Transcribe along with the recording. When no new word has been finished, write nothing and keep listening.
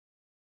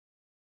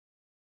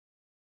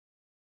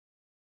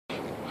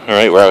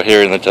Alright, we're out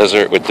here in the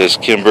desert with this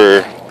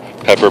Kimber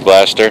Pepper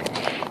Blaster.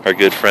 Our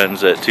good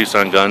friends at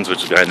Tucson Guns,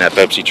 which is behind that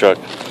Pepsi truck,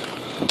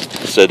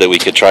 said that we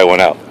could try one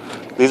out.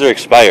 These are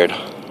expired,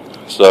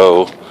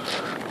 so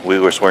we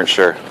weren't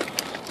sure.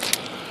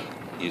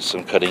 Use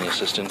some cutting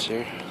assistance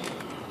here.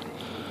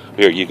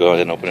 Here, you go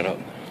ahead and open it up.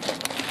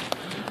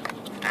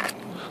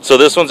 So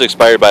this one's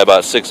expired by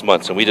about 6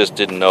 months, and we just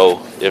didn't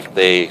know if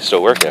they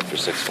still work after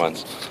 6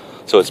 months.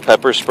 So it's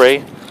pepper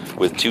spray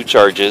with 2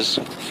 charges,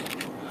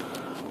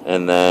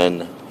 and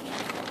then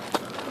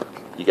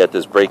you got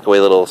this breakaway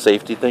little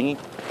safety thingy.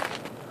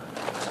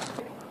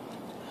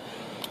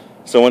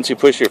 So once you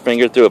push your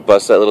finger through, it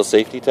busts that little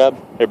safety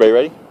tab. Everybody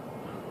ready?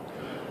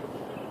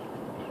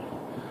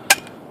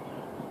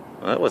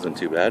 Well, that wasn't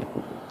too bad.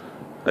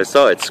 I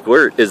saw it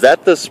squirt. Is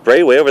that the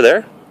spray way over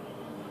there?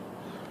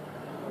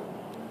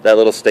 That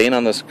little stain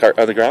on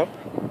the ground?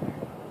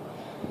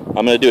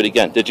 I'm going to do it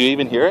again. Did you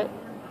even hear it?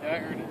 Yeah, I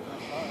heard it.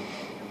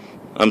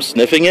 I'm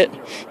sniffing it,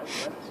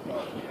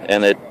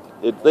 and it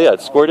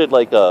squirted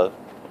like a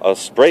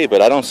spray,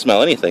 but I don't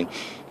smell anything.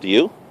 Do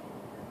you?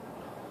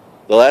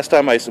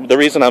 The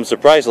reason I'm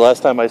surprised, the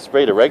last time I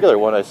sprayed a regular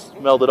one, I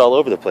smelled it all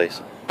over the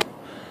place.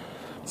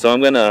 So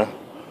I'm gonna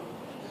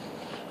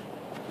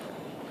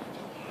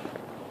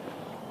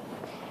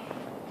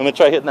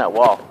try hitting that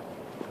wall.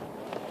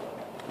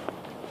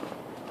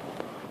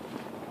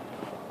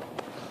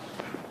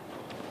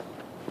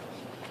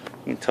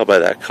 You can tell by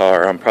that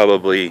car, I'm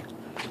probably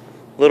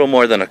a little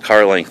more than a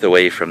car length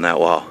away from that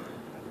wall.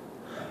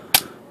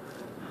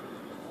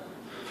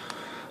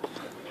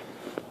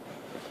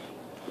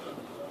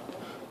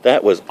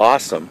 That was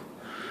awesome.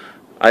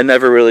 I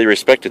never really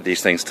respected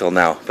these things till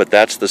now, but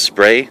that's the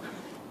spray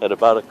at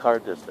about a car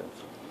distance.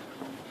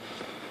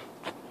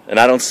 And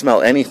I don't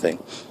smell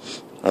anything.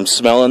 I'm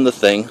smelling the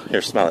thing.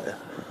 Here, smell it.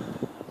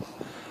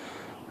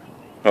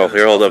 Oh,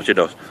 here, hold up to your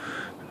nose.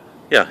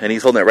 Yeah, and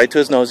he's holding it right to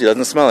his nose. He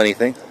doesn't smell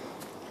anything.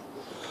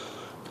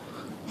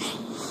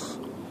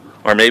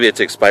 Or maybe it's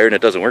expired and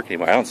it doesn't work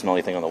anymore. I don't smell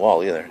anything on the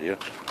wall either, do you?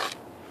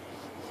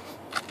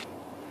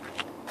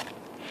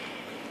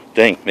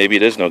 Dang, maybe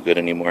it is no good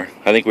anymore.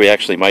 I think we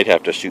actually might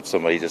have to shoot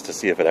somebody just to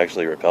see if it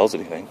actually repels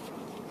anything.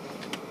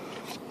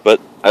 But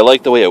I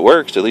like the way it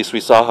works. At least we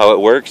saw how it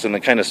works and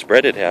the kind of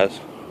spread it has.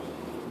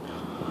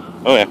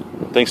 Oh yeah,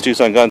 thanks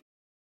Tucson Guns.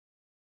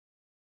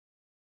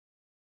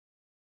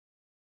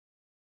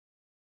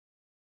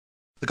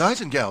 The guys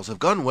and gals of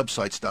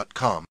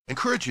GunWebsites.com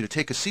encourage you to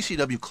take a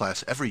CCW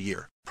class every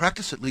year,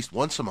 practice at least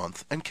once a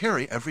month, and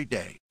carry every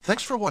day.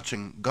 Thanks for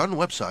watching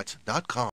GunWebsites.com.